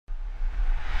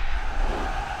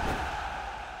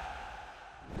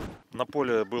На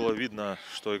поле было видно,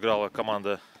 что играла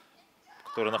команда,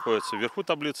 которая находится вверху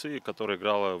таблицы и которая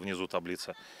играла внизу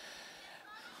таблицы.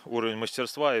 Уровень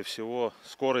мастерства и всего,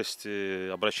 скорости,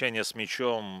 обращение с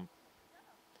мячом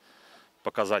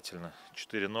показательно.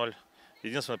 4-0.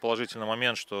 Единственный положительный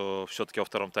момент, что все-таки во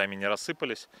втором тайме не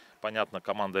рассыпались. Понятно,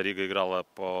 команда Рига играла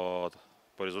по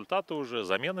результату уже,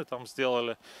 замены там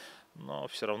сделали. Но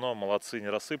все равно молодцы, не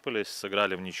рассыпались,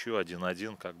 сыграли в ничью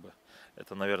 1-1. Как бы.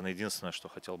 Это, наверное, единственное, что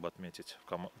хотел бы отметить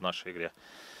в нашей игре.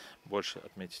 Больше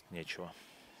отметить нечего.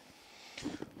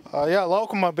 Jā,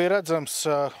 laukumā bija redzams,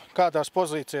 kādās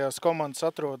pozīcijās komandas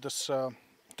atrodas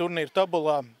turnīra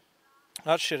tabulā.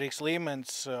 Atšķirīgs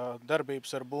līmenis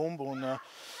darbības ar bumbu un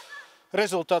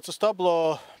rezultāts uz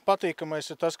tablo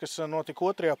patīkamais ir tas, kas notika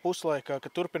otrajā puslaikā,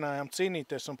 kad turpinājām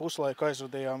cīnīties un puslaiku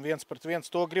aizvadījām 1-1.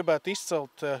 To gribētu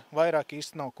izcelt, vairāk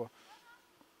īsti nav ko.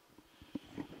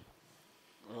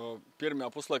 Pirmajā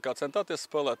puslaikā centāties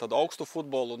spēlēt tādu augstu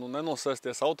futbolu, nu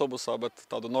nenosēsties autobusā, bet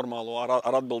tādu normālu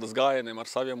ar atbildes gājieniem, ar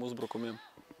saviem uzbrukumiem?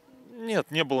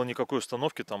 Нет, не было никакой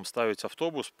установки там ставить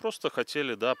автобус. Просто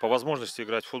хотели, да, по возможности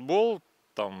играть в футбол.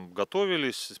 Там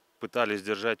готовились, пытались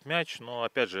держать мяч. Но,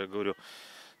 опять же, я говорю,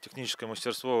 техническое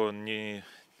мастерство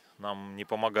нам не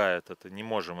помогает. Это не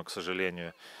можем мы, к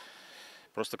сожалению.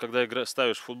 Просто когда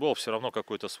ставишь в футбол, все равно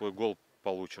какой-то свой гол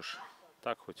получишь.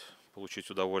 Так хоть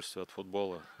получить удовольствие от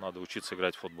футбола, надо учиться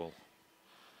играть в футбол.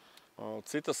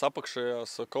 Citas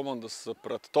apakšējās komandas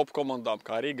pret top komandām,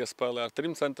 kā Riga spēlē ar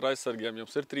 3 centra aizsargiem,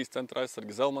 jums ir 3 centra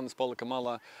aizsargi, Zelmanis palika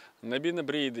malā. Nebija ne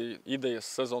brīdi idejas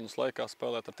sezonas laikā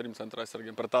spēlēt ar 3 centra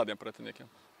aizsargiem pret tādiem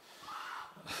pretiniekiem?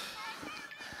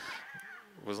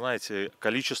 Вы знаете,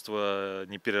 количество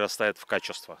не перерастает в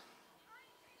качество.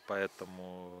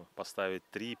 Поэтому поставить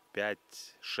 3, 5,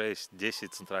 6,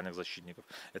 10 центральных защитников,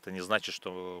 это не значит,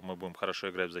 что мы будем хорошо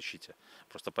играть в защите.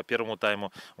 Просто по первому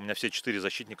тайму у меня все 4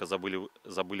 защитника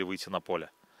забыли выйти на поле.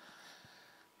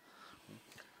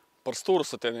 Par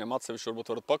stūrsatieniem atsevišķi varbūt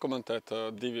varat pakomentēt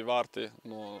 2 vārti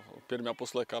no pirmajā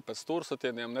puslaikā pēc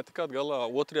stūrsatieniem. Netikāt galā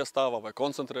otrajā stāvā vai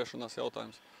koncentrēšanās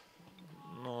jautājums?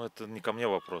 Ну, это не ко мне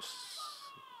вопрос.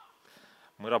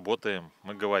 Мы работаем,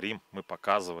 мы говорим, мы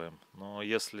показываем. Но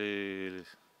если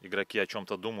игроки о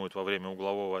чем-то думают во время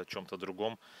углового, о чем-то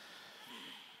другом,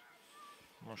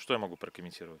 ну, что я могу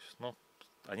прокомментировать? Ну,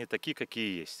 они такие,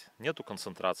 какие есть. Нету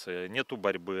концентрации, нету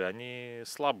борьбы, они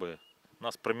слабые.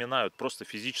 Нас проминают, просто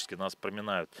физически нас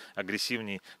проминают.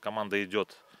 Агрессивней команда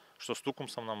идет. Что с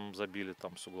Тукумсом нам забили,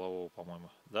 там с углового, по-моему,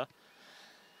 да?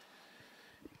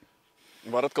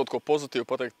 Varat kaut ko pozitīvu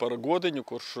pateikt par Godiņu,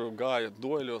 kurš gāja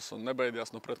dueļos un nebeidījās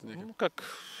no pretiniekiem? Ну, как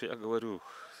я говорю,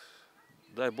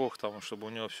 дай бог там, чтобы у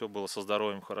него все было со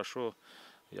здоровьем хорошо.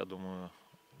 Я думаю,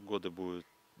 Годы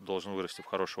должен вырасти в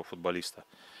хорошего футболиста.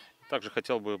 Также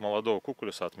хотел бы молодого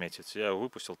Кукулюса отметить. Я его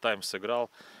выпустил, тайм сыграл.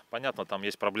 Понятно, там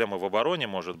есть проблемы в обороне,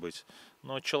 может быть.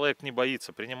 Но человек не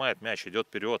боится, принимает мяч, идет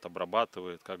вперед,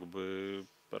 обрабатывает, как бы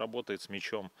работает с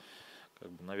мячом.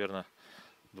 Как бы, наверное,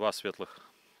 2 светлых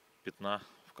пятна,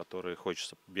 в которые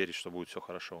хочется верить, что будет все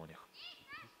хорошо у них.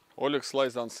 Oļegs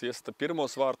Laizāns iesta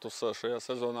pirmos vārtus šajā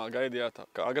sezonā, gaidījāt,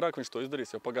 kā agrāk viņš to izdarīs,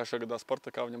 jo pagājušajā gadā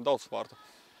Spartakā viņam daudz vārtu.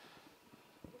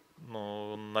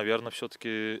 Ну, наверное,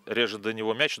 все-таки реже до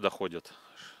него мяч доходит,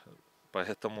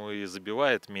 поэтому и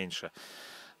забивает меньше.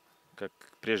 Как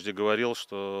прежде говорил,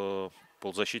 что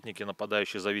полузащитники,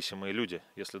 нападающие, зависимые люди.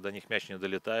 Если до них мяч не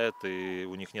долетает и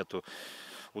у них нету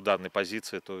ударной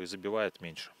позиции, то и забивает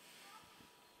меньше.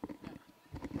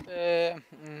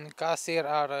 Kas ir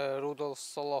ar Rudolfu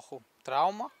Solohu?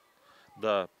 Trauma?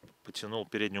 Да, потянул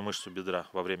переднюю мышцу бедра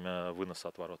во время выноса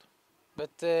от ворот.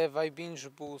 Bet vai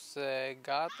viņš būs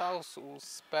gatavs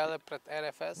uz spēli pret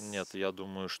RFS? Нет, я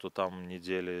думаю, что там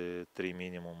недели 3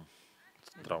 минимум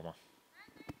травма.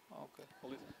 Okay.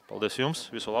 Paldies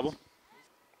jums, visu labu!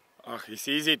 It's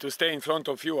easy to stay in front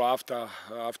of you after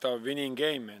winning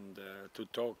game and to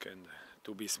talk and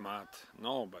to be smart.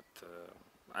 No, but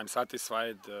I'm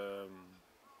satisfied.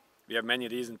 We have many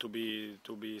reasons to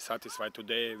be satisfied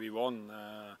today. We won.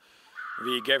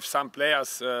 We gave some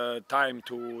players time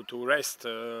to rest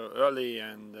early,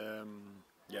 and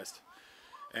yes,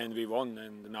 and we won.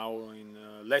 And now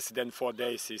in less than 4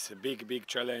 days is a big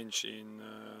challenge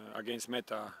against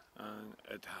Meta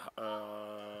at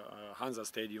Hansa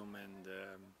Stadium, and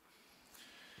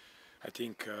I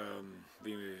think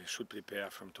we should prepare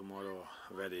from tomorrow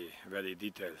very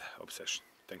detailed obsession.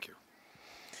 Thank you.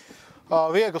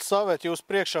 Viegli stāvēt jūs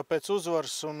priekšā pēc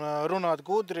uzvaras un runāt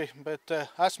gudri, bet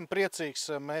esmu priecīgs,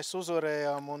 mēs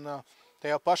uzvarējām un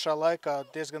tajā pašā laikā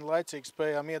diezgan laicīgi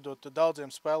spējām iedot daudziem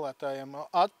spēlētājiem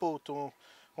atpūtu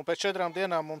Un pēc 4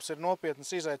 dienām mums ir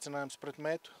nopietnas izaicinājums pret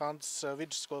Metu Hantas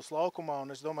vidusskolas laukumā,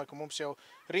 un es domāju, ka mums jau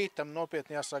rītam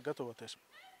nopietni jāsāk gatavoties.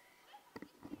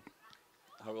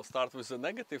 I will start with the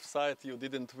negative side. You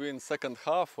didn't win second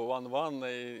half, 1-1.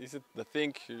 Is it the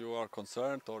thing you are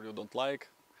concerned or you don't like?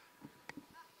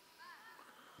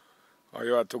 Oh,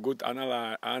 you are too good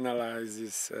analyze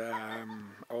this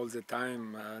all the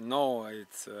time. No,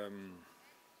 it's.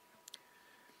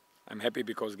 I'm happy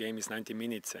because game is 90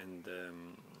 minutes and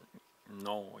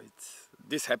no,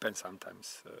 this happens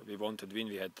sometimes. We wanted win,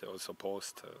 we had also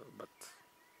post, but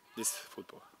this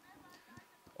football.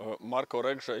 Marko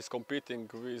Regža is competing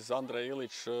with Andrej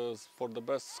Ilić for the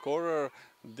best scorer.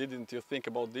 Didn't you think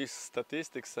about these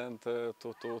statistics and to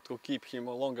keep him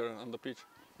longer on the pitch?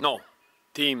 No,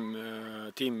 team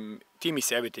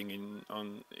is everything.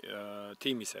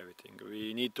 Team is everything.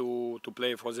 We need to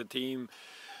play for the team.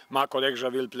 Marko Regža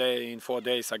will play in 4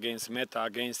 days against Meta,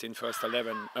 again in first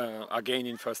 11.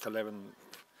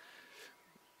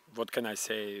 What can I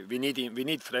say? We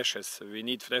need freshes. We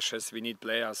need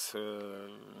players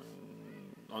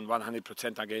on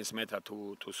 100% against Meta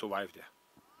to survive there.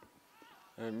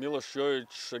 Miloš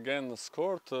Jojic again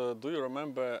scored. Do you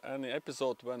remember any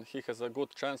episode when he has a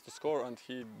good chance to score and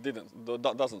he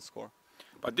doesn't score?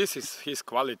 But this is his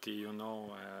quality, you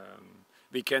know.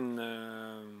 We can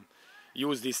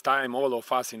use this time, all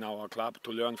of us in our club,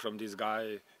 to learn from this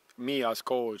guy. Me as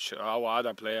coach, our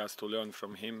other players to learn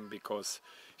from him because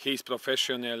he's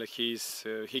professional. He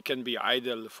can be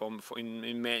idle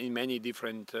in many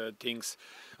different things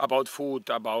about food,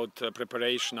 about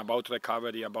preparation, about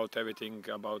recovery, about everything,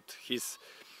 about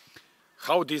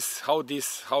how this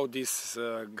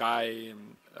guy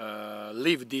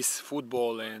live this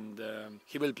football, and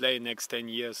he will play next 10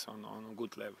 years on a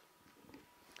good level.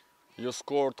 You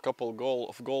scored a couple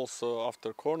of goals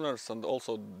after corners, and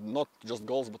also not just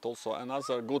goals but also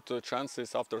another good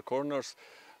chances after corners.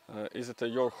 Is it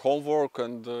your homework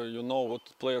and you know what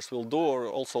players will do, or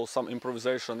also some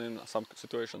improvisation in some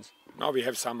situations? No, we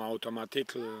have some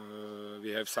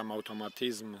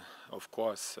automatism, of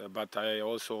course, but I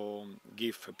also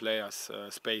give players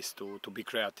space to be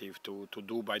creative, to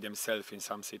do by themselves in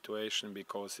some situation,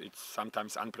 because it's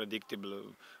sometimes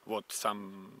unpredictable what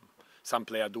some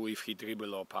player do if he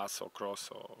dribble or pass or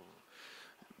cross.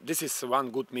 This is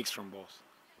one good mix from both.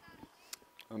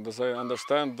 And as I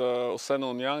understand,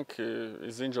 Oseno Nyang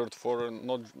is injured for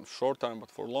not short time but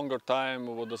for longer time.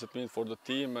 What does it mean for the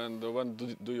team, and when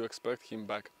do you expect him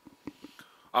back?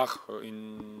 It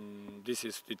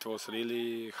was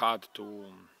really hard to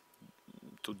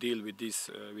deal with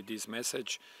this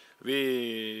message.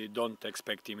 We don't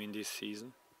expect him in this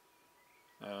season.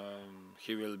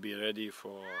 He will be ready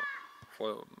for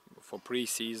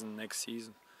pre-season next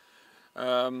season.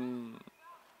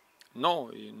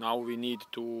 No, now we need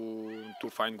to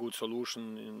find good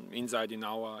solution inside in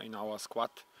our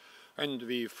squad, and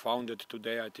we found it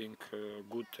today. I think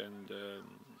good. And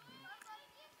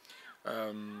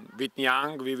with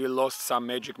Nyang, we will lost some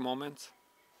magic moments,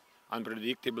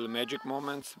 unpredictable magic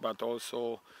moments, but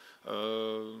also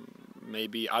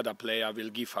maybe other player will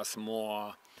give us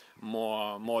more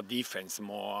defense,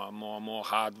 more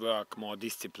hard work, more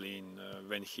discipline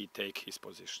when he take his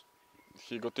position.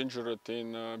 He got injured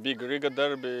in big Riga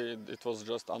derby. It was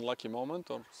just unlucky moment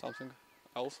or something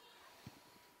else?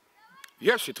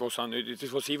 Yes, it was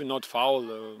even not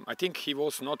foul. I think he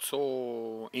was not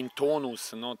so in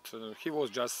tonus. He was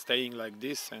just staying like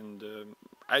this, and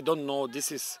I don't know.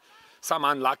 This is some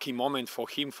unlucky moment for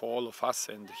him, for all of us,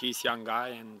 and he's young guy,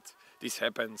 and this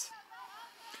happens.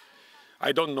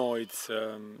 I don't know.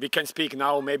 We can speak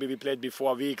now. Maybe we played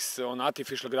before weeks on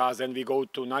artificial grass, then we go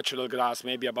to natural grass.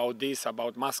 Maybe about this,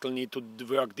 about muscle need to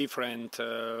work different.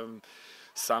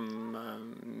 Some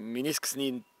meniscus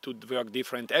need to work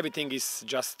different. Everything is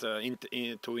just we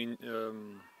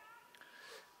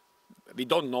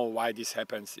don't know why this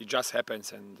happens. It just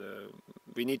happens, and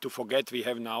we need to forget. We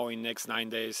have now in next 9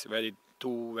 days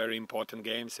two very important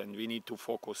games, and we need to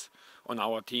focus on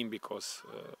our team, because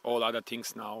all other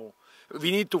things now, we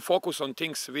need to focus on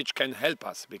things which can help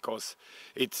us, because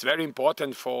it's very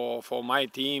important for my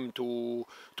team to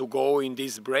go in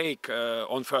this break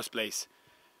on first place.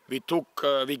 We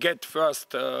get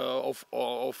first of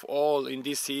all in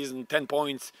this season 10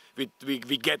 points. We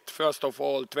get first of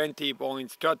all 20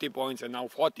 points, 30 points, and now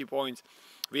 40 points.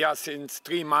 We are since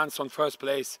 3 months on first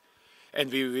place, and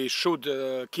we should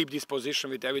keep this position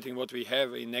with everything what we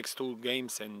have in next 2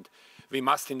 games, and we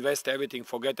must invest everything,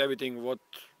 forget everything what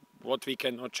we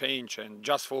cannot change, and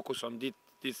just focus on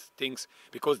these things,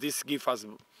 because this gives us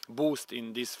boost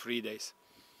in these 3 days.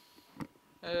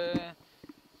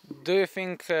 Do you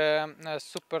think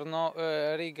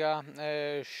Riga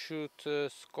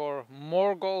should score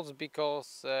more goals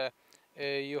because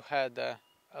you had a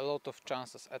lot of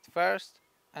chances at first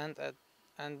and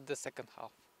the second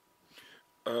half?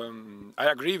 I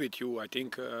agree with you. I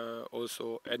think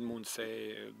also Edmund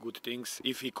say good things.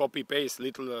 If he copy paste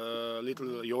little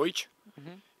Jojic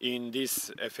in this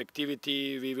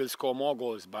effectivity, we will score more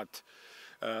goals. But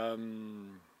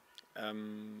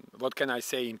what can I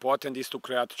say? Important is to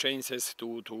create chances,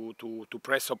 to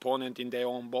press opponent in their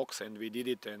own box, and we did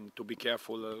it. And to be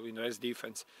careful in rest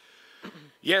defense.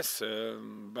 Yes,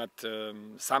 but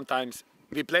sometimes.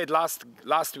 We played last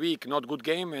week not good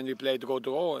game, and we played draw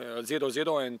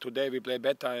 0-0, and today we play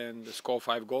better and score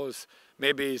 5 goals.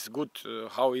 Maybe it's good.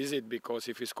 How is it? Because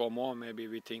if we score more, maybe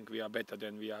we think we are better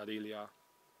than we really are.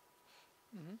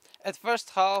 At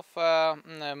first half,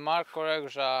 Marko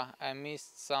Regža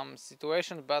missed some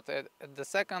situations, but at the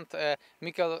second,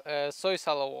 Mikkel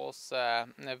Soisalo was a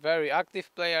very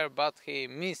active player, but he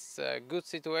missed good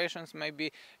situations.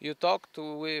 Maybe you talked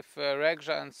with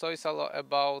Regža and Soisalo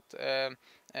about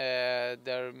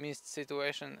their missed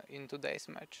situation in today's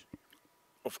match.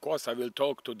 Of course, I will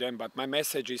talk to them, but my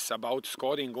message is about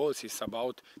scoring goals.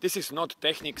 This is not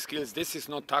technique skills, this is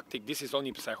not tactic, this is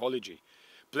only psychology.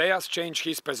 Players change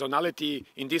his personality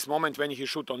in this moment when he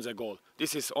shoots on the goal.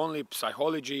 This is only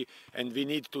psychology, and we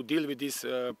need to deal with this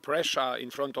pressure in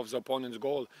front of the opponent's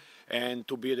goal and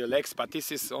to be relaxed. But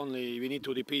this is only, we need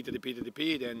to repeat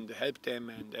and help them,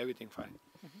 and everything fine.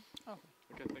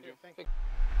 Okay, thank you. Thank you.